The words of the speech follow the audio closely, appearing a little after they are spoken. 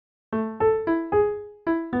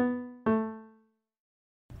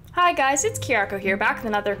Hi guys, it's Kiyako here, back with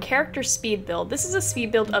another character speed build. This is a speed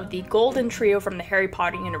build of the Golden Trio from the Harry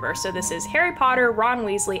Potter universe. So this is Harry Potter, Ron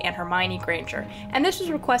Weasley, and Hermione Granger. And this was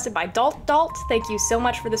requested by Dalt. Thank you so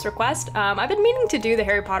much for this request. I've been meaning to do the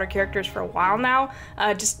Harry Potter characters for a while now,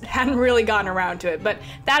 just hadn't really gotten around to it, but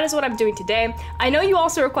that is what I'm doing today. I know you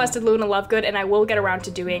also requested Luna Lovegood, and I will get around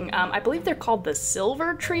to doing, I believe they're called the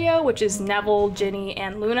Silver Trio, which is Neville, Ginny,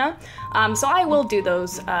 and Luna. So I will do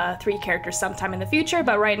those three characters sometime in the future,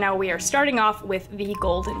 but right now we are starting off with the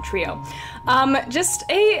Golden Trio. Just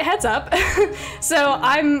a heads up, so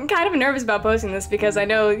I'm kind of nervous about posting this because I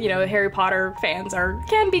know, you know, Harry Potter fans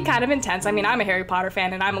can be kind of intense. I mean, I'm a Harry Potter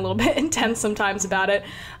fan and I'm a little bit intense sometimes about it.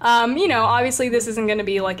 You know, obviously this isn't going to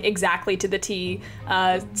be like exactly to the T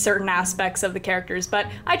certain aspects of the characters, but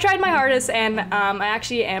I tried my hardest and I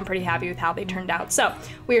actually am pretty happy with how they turned out. So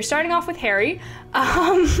we are starting off with Harry.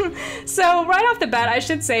 So right off the bat, I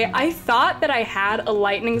should say, I thought that I had a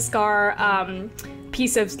lightning scar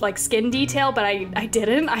piece of like skin detail, but I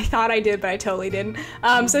didn't. I thought I did, but I totally didn't.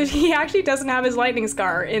 So he actually doesn't have his lightning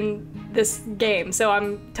scar in this game, so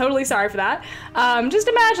I'm totally sorry for that. Just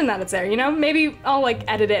imagine that it's there, you know? Maybe I'll like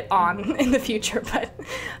edit it on in the future, but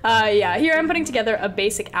yeah, here I'm putting together a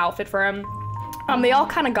basic outfit for him. They all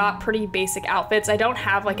kind of got pretty basic outfits. I don't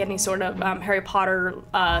have like any sort of Harry Potter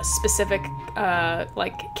specific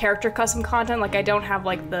like character custom content. Like I don't have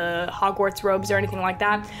like the Hogwarts robes or anything like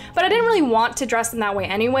that. But I didn't really want to dress them that way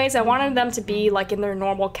anyways. I wanted them to be like in their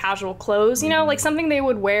normal casual clothes, you know, like something they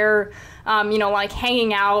would wear, you know, like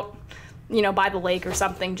hanging out, you know, by the lake or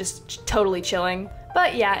something, just totally chilling.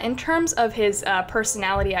 But yeah, in terms of his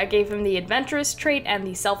personality, I gave him the adventurous trait and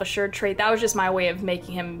the self-assured trait. That was just my way of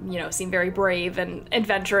making him, you know, seem very brave and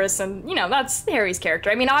adventurous, and, you know, that's Harry's character.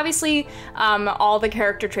 I mean, obviously, all the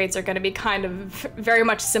character traits are going to be kind of very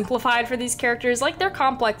much simplified for these characters. Like, they're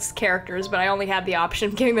complex characters, but I only had the option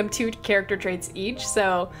of giving them 2 character traits each,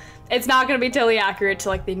 so it's not going to be totally accurate to,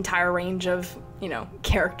 like, the entire range of, you know,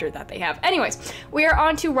 character that they have. Anyways, we are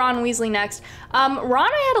on to Ron Weasley next. Ron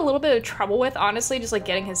I had a little bit of trouble with, honestly, just like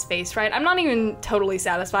getting his face right. I'm not even totally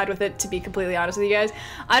satisfied with it, to be completely honest with you guys.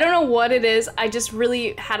 I don't know what it is. I just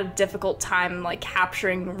really had a difficult time like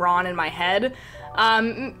capturing Ron in my head.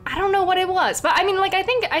 I don't know what it was, but I mean, like, I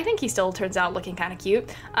think he still turns out looking kind of cute.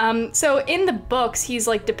 So in the books, he's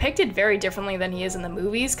like depicted very differently than he is in the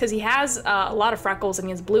movies, because he has a lot of freckles and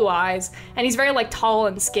he has blue eyes, and he's very like tall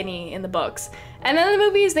and skinny in the books. And then in the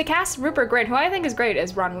movies, they cast Rupert Grint, who I think is great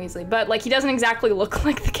as Ron Weasley, but like he doesn't exactly look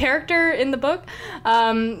like the character in the book,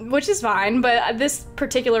 which is fine, but this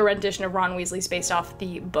particular rendition of Ron Weasley is based off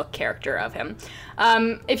the book character of him.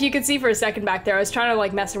 If you could see for a second back there, I was trying to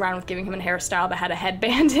like mess around with giving him a hairstyle that had a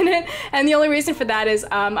headband in it, and the only reason for that is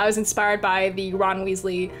I was inspired by the Ron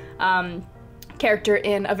Weasley character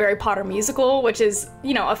in A Harry Potter Musical, which is,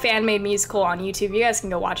 you know, a fan-made musical on YouTube. You guys can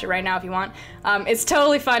go watch it right now if you want. It's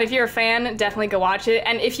totally fun. If you're a fan, definitely go watch it.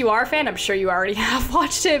 And if you are a fan, I'm sure you already have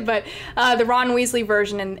watched it, but the Ron Weasley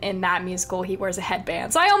version in that musical, he wears a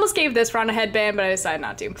headband. So I almost gave this Ron a headband, but I decided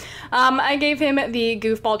not to. I gave him the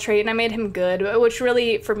goofball trait and I made him good, which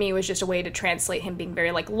really, for me, was just a way to translate him being very,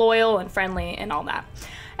 like, loyal and friendly and all that.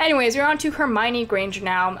 Anyways, we're on to Hermione Granger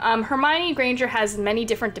now. Hermione Granger has many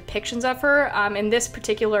different depictions of her. In this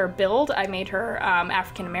particular build, I made her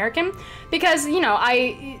African American because, you know,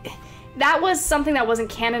 that was something that wasn't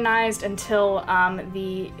canonized until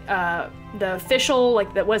the official,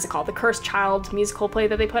 like, what is it called? The Cursed Child musical play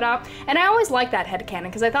that they put out. And I always liked that headcanon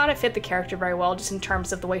because I thought it fit the character very well just in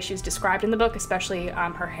terms of the way she was described in the book, especially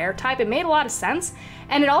her hair type. It made a lot of sense.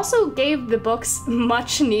 And it also gave the books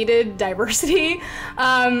much needed diversity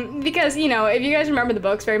because, you know, if you guys remember the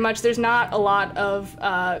books very much, there's not a lot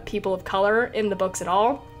of people of color in the books at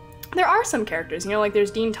all. There are some characters, you know, like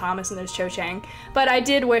there's Dean Thomas and there's Cho Chang, but I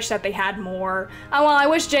did wish that they had more. Well, I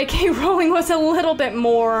wish J.K. Rowling was a little bit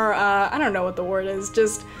more, I don't know what the word is,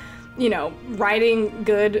 just, you know, writing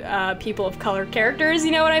good people of color characters,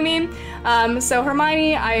 you know what I mean? So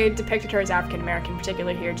Hermione, I depicted her as African American in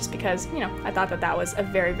particular here just because, you know, I thought that that was a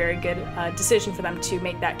very, very good decision for them to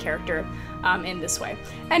make that character in this way.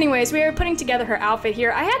 Anyways, we are putting together her outfit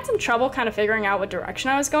here. I had some trouble kind of figuring out what direction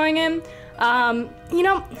I was going in. You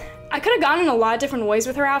know, I could have gone in a lot of different ways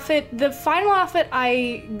with her outfit. The final outfit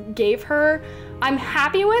I gave her, I'm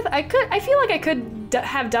happy with. I feel like I could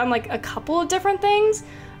have done like a couple of different things.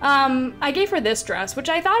 I gave her this dress, which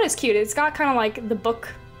I thought is cute. It's got kind of like the book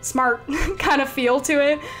smart kind of feel to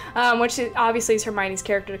it, which obviously is Hermione's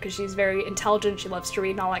character because she's very intelligent, she loves to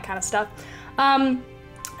read and all that kind of stuff.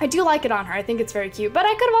 I do like it on her. I think it's very cute. But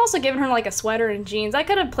I could have also given her like a sweater and jeans. I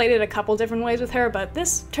could have played it a couple different ways with her, but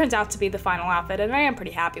this turns out to be the final outfit, and I am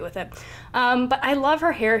pretty happy with it. But I love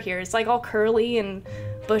her hair here. It's like all curly and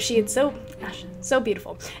bushy. It's so, gosh, so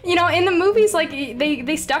beautiful. You know, in the movies, like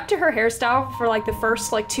they stuck to her hairstyle for like the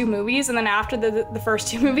first like 2 movies, and then after the first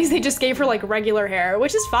 2 movies, they just gave her like regular hair,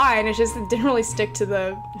 which is fine. It's just it didn't really stick to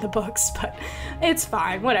the books, but it's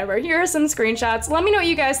fine, whatever. Here are some screenshots. Let me know what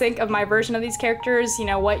you guys think of my version of these characters, you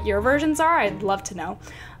know, what your versions are. I'd love to know.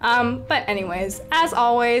 But anyways, as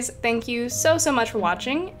always, thank you so much for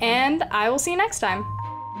watching, and I will see you next time.